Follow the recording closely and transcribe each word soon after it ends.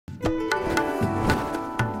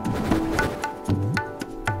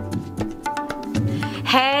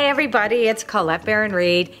everybody, it's Colette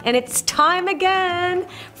Baron-Reid, and it's time again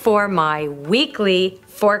for my weekly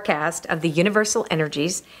forecast of the universal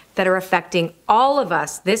energies that are affecting all of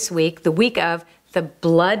us this week, the week of the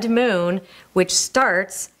blood moon, which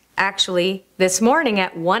starts actually this morning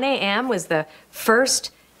at 1 a.m. was the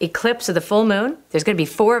first eclipse of the full moon. There's going to be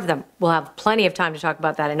 4 of them. We'll have plenty of time to talk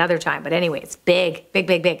about that another time, but anyway, it's big, big,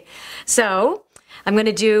 big, big. So I'm going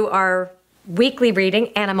to do our weekly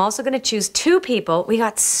reading, and I'm also going to choose 2 people. We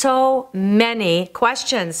got so many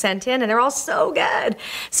questions sent in, and they're all so good.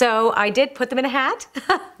 So I did put them in a hat.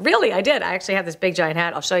 Really, I did. I actually have this big giant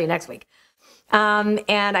hat. I'll show you next week. And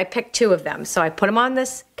I picked 2 of them. So I put them on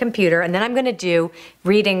this computer, and then I'm going to do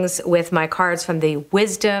readings with my cards from the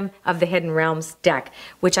Wisdom of the Hidden Realms deck,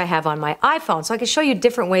 which I have on my iPhone. So I can show you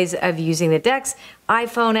different ways of using the decks,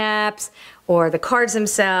 iPhone apps, or the cards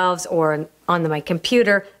themselves, or on my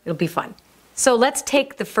computer. It'll be fun. So let's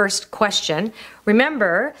take the first question.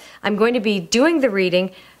 Remember, I'm going to be doing the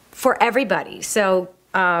reading for everybody. So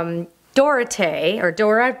Dorota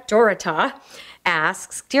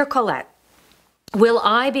asks, Dear Colette, will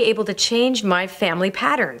I be able to change my family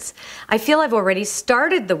patterns? I feel I've already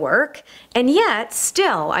started the work, and yet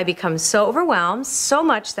still I become so overwhelmed, so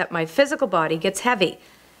much that my physical body gets heavy.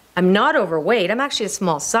 I'm not overweight, I'm actually a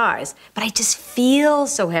small size, but I just feel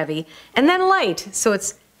so heavy and then light. So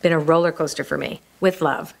it's been a roller coaster for me. With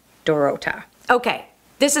love, Dorota. Okay,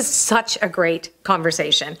 this is such a great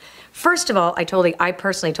conversation. First of all, I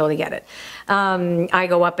personally totally get it. I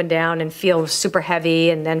go up and down and feel super heavy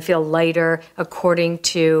and then feel lighter according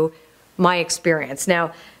to my experience.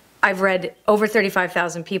 Now, I've read over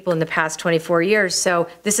 35,000 people in the past 24 years, so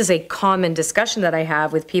this is a common discussion that I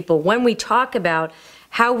have with people when we talk about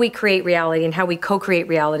how we create reality and how we co-create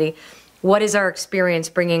reality. What is our experience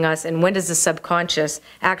bringing us, and when does the subconscious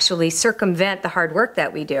actually circumvent the hard work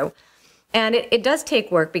that we do? And it does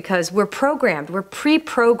take work because we're programmed, we're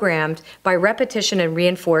pre-programmed by repetition and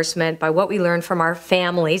reinforcement, by what we learn from our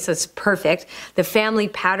family, so it's perfect, the family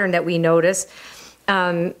pattern that we notice,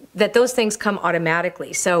 that those things come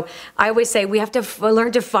automatically. So I always say we have to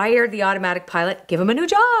learn to fire the automatic pilot, give them a new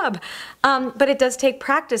job. But it does take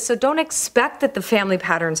practice, so don't expect that the family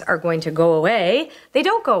patterns are going to go away. They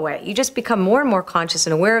don't go away. You just become more and more conscious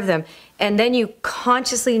and aware of them, and then you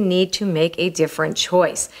consciously need to make a different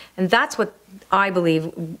choice. And that's what I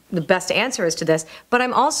believe the best answer is to this. But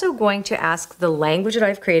I'm also going to ask the language that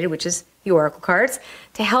I've created, which is the oracle cards,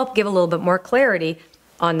 to help give a little bit more clarity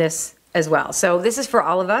on this as well. So this is for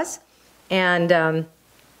all of us, and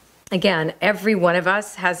again, every one of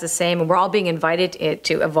us has the same, and we're all being invited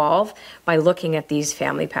to evolve by looking at these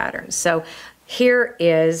family patterns. So here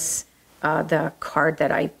is the card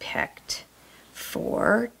that I picked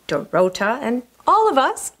for Dorota and all of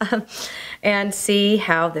us, and see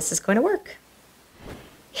how this is going to work.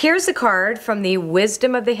 Here's the card from the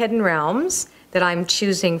Wisdom of the Hidden Realms that I'm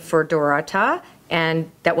choosing for Dorota,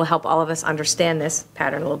 and that will help all of us understand this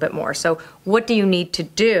pattern a little bit more. So what do you need to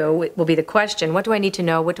do will be the question. What do I need to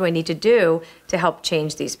know? What do I need to do to help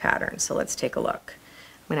change these patterns? So let's take a look.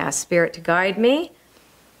 I'm going to ask Spirit to guide me,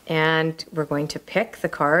 and we're going to pick the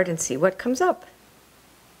card and see what comes up.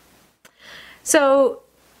 So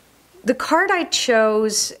the card I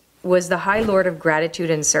chose was the High Lord of Gratitude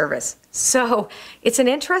and Service. So it's an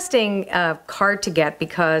interesting card to get,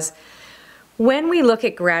 because when we look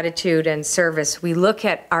at gratitude and service, we look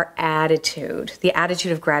at our attitude, the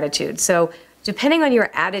attitude of gratitude. So depending on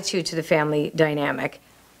your attitude to the family dynamic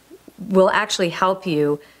will actually help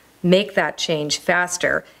you make that change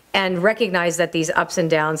faster and recognize that these ups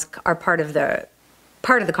and downs are part of the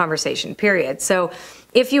conversation, period. So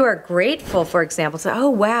if you are grateful, for example, say, oh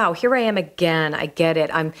wow, here I am again, I get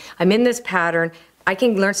it, I'm in this pattern, I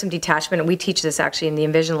can learn some detachment, and we teach this actually in the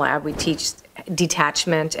Envision Lab. We teach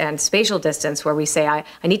detachment and spatial distance, where we say, I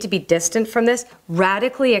need to be distant from this,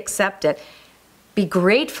 radically accept it, be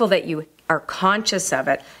grateful that you are conscious of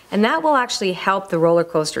it, and that will actually help the roller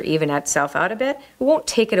coaster even itself out a bit. It won't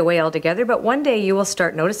take it away altogether, but one day you will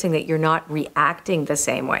start noticing that you're not reacting the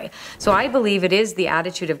same way. So I believe it is the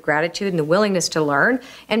attitude of gratitude and the willingness to learn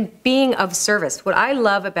and being of service. What I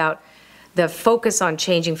love about the focus on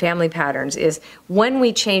changing family patterns is when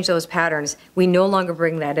we change those patterns, we no longer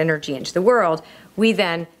bring that energy into the world. We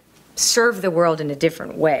then serve the world in a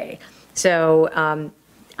different way. So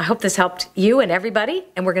I hope this helped you and everybody,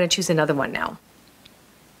 and we're going to choose another one now.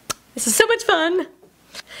 This is so much fun.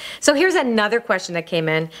 So here's another question that came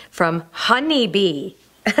in from Honeybee.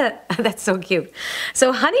 That's so cute.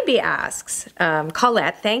 So Honeybee asks,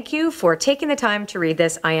 Colette, thank you for taking the time to read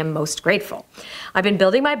this. I am most grateful. I've been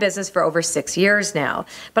building my business for over 6 years now,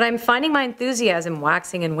 but I'm finding my enthusiasm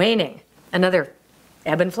waxing and waning. Another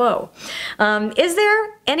ebb and flow. Is there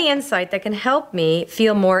any insight that can help me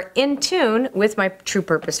feel more in tune with my true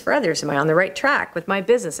purpose for others? Am I on the right track with my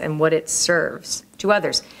business and what it serves to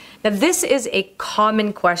others? Now, this is a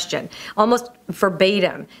common question, almost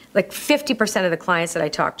verbatim. Like 50% of the clients that I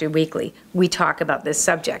talk to weekly, we talk about this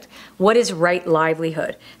subject. What is right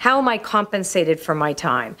livelihood? How am I compensated for my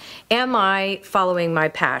time? Am I following my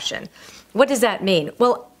passion? What does that mean?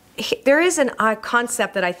 Well, there is a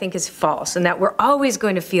concept that I think is false, and that we're always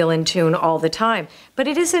going to feel in tune all the time. But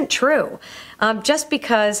it isn't true. Just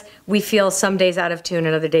because we feel some days out of tune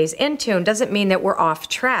and other days in tune doesn't mean that we're off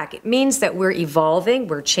track. It means that we're evolving,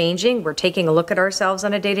 we're changing, we're taking a look at ourselves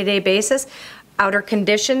on a day-to-day basis. Outer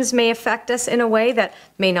conditions may affect us in a way that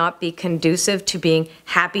may not be conducive to being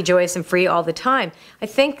happy, joyous, and free all the time. I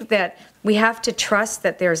think that we have to trust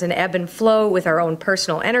that there's an ebb and flow with our own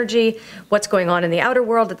personal energy, what's going on in the outer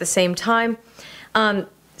world at the same time.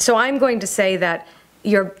 So I'm going to say that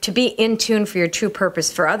to be in tune for your true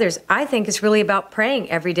purpose for others, I think is really about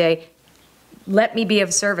praying every day, let me be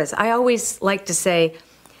of service. I always like to say,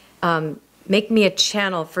 make me a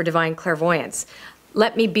channel for divine clairvoyance.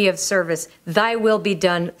 Let me be of service. Thy will be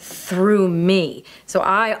done through me. So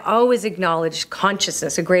I always acknowledge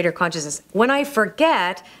consciousness, a greater consciousness. When I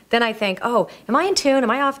forget, then I think, oh, am I in tune? Am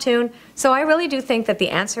I off tune? So I really do think that the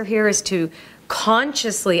answer here is to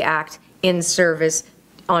consciously act in service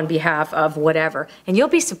on behalf of whatever. And you'll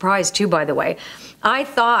be surprised too, by the way. I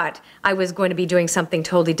thought I was going to be doing something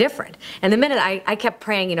totally different. And the minute I kept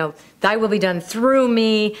praying, you know, thy will be done through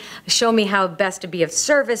me, show me how best to be of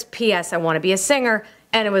service, P.S. I want to be a singer.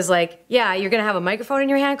 And it was like, yeah, you're going to have a microphone in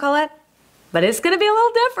your hand, Colette? But it's going to be a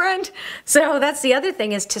little different. So that's the other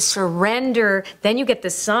thing, is to surrender. Then you get the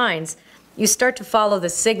signs. You start to follow the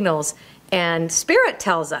signals. And Spirit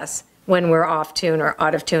tells us when we're off tune or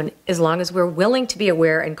out of tune, as long as we're willing to be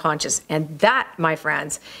aware and conscious. And that, my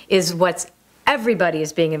friends, is what everybody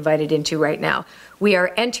is being invited into right now. We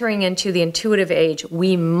are entering into the intuitive age.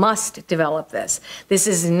 We must develop this. This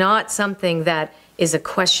is not something that is a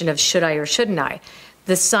question of should I or shouldn't I.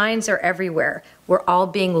 The signs are everywhere. We're all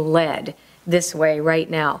being led this way right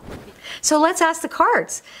now. So let's ask the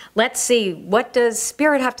cards. Let's see, what does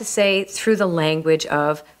Spirit have to say through the language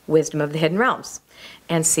of wisdom of the hidden realms?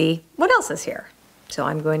 And see what else is here. So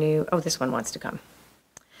I'm going to, oh, this one wants to come.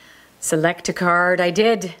 Select a card. I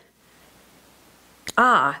did.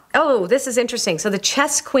 Oh, this is interesting. So the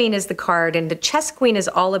Chess Queen is the card, and the Chess Queen is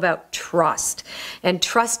all about trust and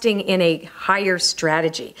trusting in a higher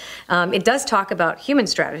strategy. It does talk about human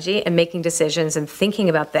strategy and making decisions and thinking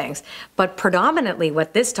about things, but predominantly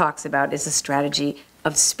what this talks about is a strategy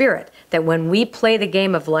of Spirit, that when we play the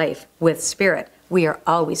game of life with Spirit, we are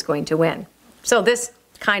always going to win. So this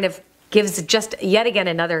kind of gives just yet again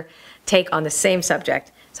another take on the same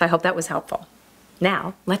subject. So I hope that was helpful.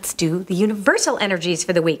 Now, let's do the universal energies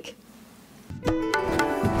for the week.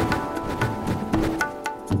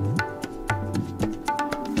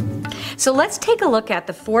 So let's take a look at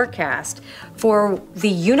the forecast for the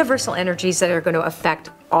universal energies that are going to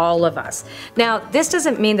affect all of us. Now, this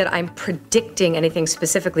doesn't mean that I'm predicting anything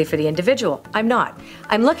specifically for the individual. I'm not.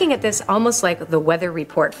 I'm looking at this almost like the weather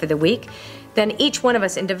report for the week. Then each one of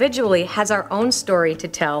us individually has our own story to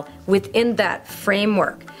tell within that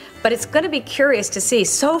framework. But it's going to be curious to see,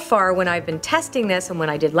 so far when I've been testing this and when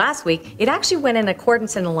I did last week, it actually went in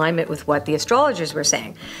accordance and alignment with what the astrologers were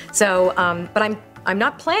saying. So, but I'm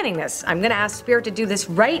not planning this. I'm going to ask Spirit to do this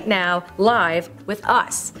right now, live with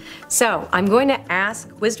us. So I'm going to ask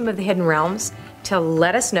Wisdom of the Hidden Realms to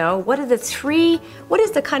let us know what is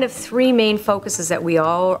the kind of three main focuses that we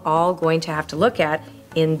are all going to have to look at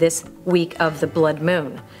in this week of the blood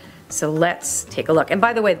moon. So let's take a look. And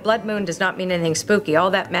by the way, the blood moon does not mean anything spooky. All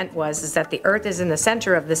that meant is that the earth is in the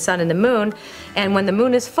center of the sun and the moon, and when the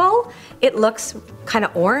moon is full, it looks kind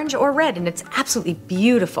of orange or red, and it's absolutely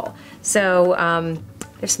beautiful. So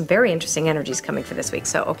there's some very interesting energies coming for this week.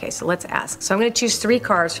 So okay, so let's ask. So I'm going to choose 3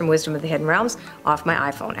 cards from Wisdom of the Hidden Realms off my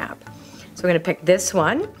iPhone app. So we're going to pick this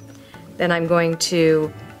one. Then I'm going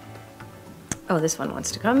to, oh, this one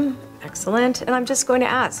wants to come. Excellent. And I'm just going to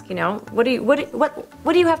ask, you know, what do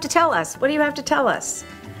you have to tell us? What do you have to tell us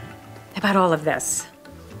about all of this?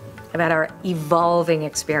 About our evolving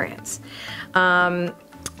experience.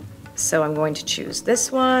 So I'm going to choose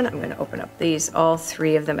this one. I'm going to open up these, all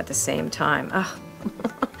 3 of them at the same time. Oh,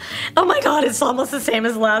 oh my God, it's almost the same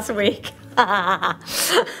as last week.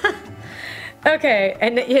 Okay,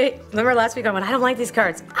 and you remember last week I went, I don't like these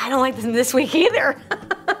cards. I don't like them this week either.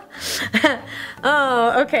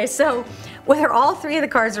 Oh, okay, so whether all three of the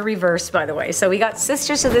cards are reversed, by the way. So we got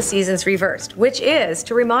Sisters of the Seasons reversed, which is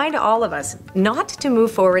to remind all of us not to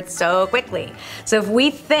move forward so quickly. So if we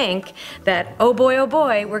think that, oh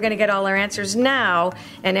boy, we're going to get all our answers now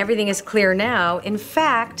and everything is clear now, in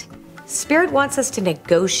fact, Spirit wants us to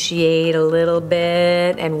negotiate a little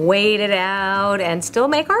bit and wait it out and still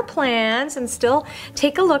make our plans and still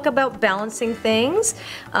take a look about balancing things.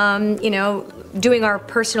 You know, doing our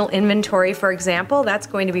personal inventory, for example, that's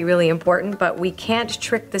going to be really important, but we can't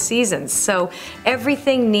trick the seasons. So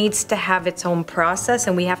everything needs to have its own process,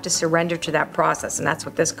 and we have to surrender to that process, and that's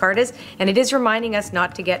what this card is. And it is reminding us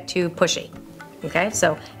not to get too pushy. Okay,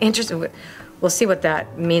 so interesting. We'll see what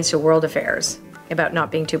that means to world affairs about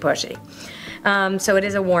not being too pushy. So it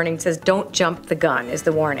is a warning. It says, don't jump the gun is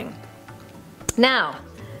the warning. Now,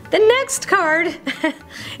 the next card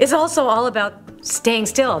is also all about staying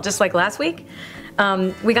still, just like last week.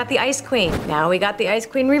 We got the Ice Queen. Now we got the Ice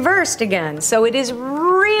Queen reversed again. So it is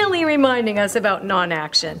really reminding us about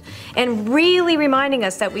non-action and really reminding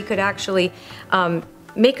us that we could actually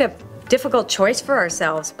make a difficult choice for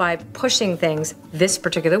ourselves by pushing things this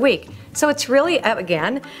particular week. So it's really,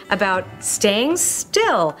 again, about staying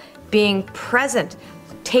still, being present,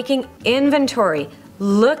 taking inventory,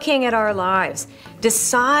 looking at our lives,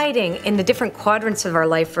 deciding in the different quadrants of our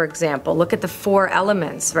life, for example. Look at the 4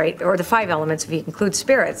 elements, right? Or the 5 elements if you include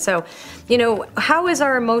spirit. So, you know, how is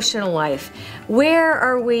our emotional life? Where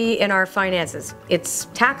are we in our finances? It's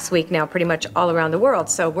tax week now pretty much all around the world.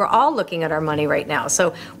 So we're all looking at our money right now.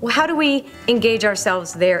 So how do we engage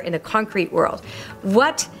ourselves there in the concrete world?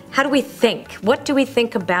 How do we think? What do we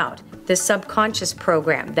think about? The subconscious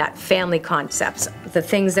program, that family concepts, the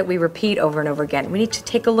things that we repeat over and over again. We need to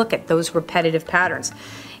take a look at those repetitive patterns.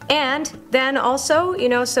 And then also, you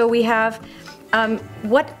know, so we have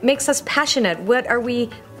what makes us passionate? What are we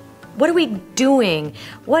doing?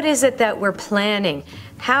 What is it that we're planning?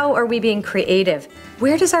 How are we being creative?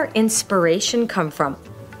 Where does our inspiration come from?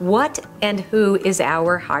 What and who is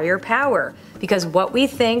our higher power? Because what we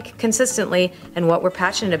think consistently and what we're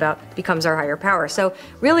passionate about becomes our higher power. So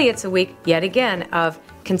really it's a week, yet again, of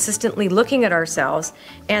consistently looking at ourselves.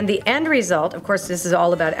 And the end result, of course, this is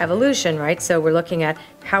all about evolution, right? So we're looking at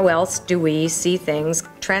how else do we see things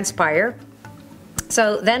transpire.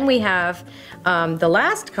 So then we have the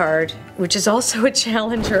last card, which is also a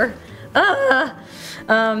challenger. So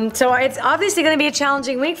it's obviously going to be a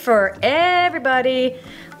challenging week for everybody.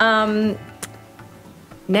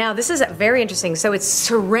 Now, this is very interesting. So it's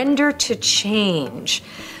surrender to change.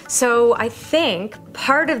 So I think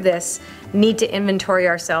part of this need to inventory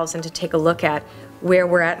ourselves and to take a look at where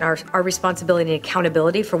we're at and our responsibility and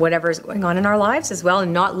accountability for whatever is going on in our lives as well,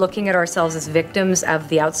 and not looking at ourselves as victims of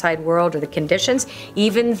the outside world or the conditions,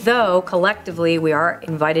 even though collectively we are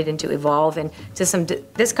invited into evolve into some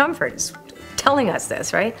discomfort. It's telling us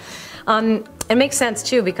this, right? It makes sense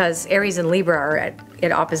too because Aries and Libra are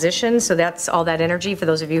at opposition, so that's all that energy. For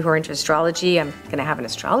those of you who are into astrology, I'm going to have an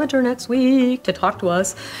astrologer next week to talk to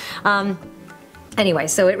us. Anyway,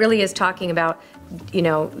 so it really is talking about, you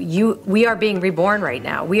know, we are being reborn right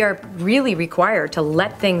now. We are really required to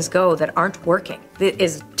let things go that aren't working. It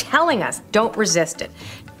is telling us, don't resist it.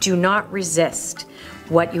 Do not resist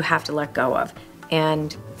what you have to let go of.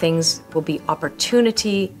 And things will be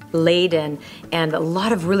opportunity laden, and a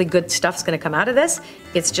lot of really good stuff's going to come out of this.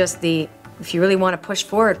 It's just if you really want to push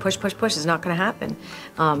forward, push, it's not going to happen.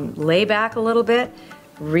 Lay back a little bit,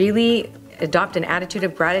 really adopt an attitude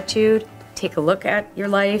of gratitude, take a look at your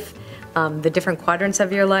life, the different quadrants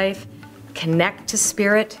of your life, connect to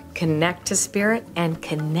spirit, and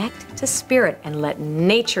let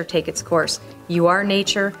nature take its course. You are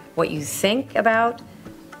nature. What you think about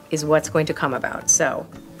is what's going to come about. So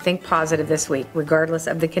think positive this week, regardless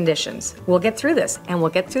of the conditions. We'll get through this, and we'll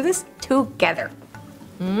get through this together.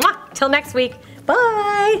 Mwah! Till next week.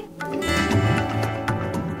 Bye!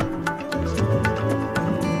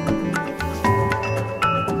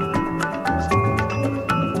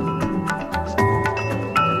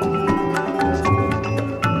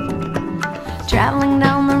 Traveling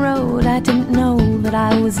down the road, I didn't know that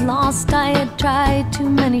I was lost. I had tried too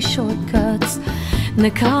many shortcuts, and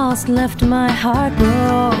the cost left my heart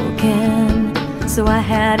broken. So I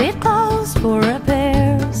had it closed for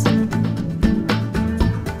repairs.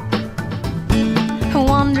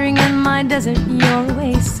 Wandering in my desert, your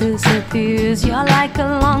oasis appears. You're like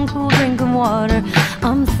a long, cool drink of water.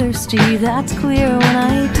 I'm thirsty, that's clear when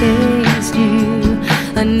I taste you.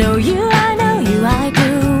 I know you, I know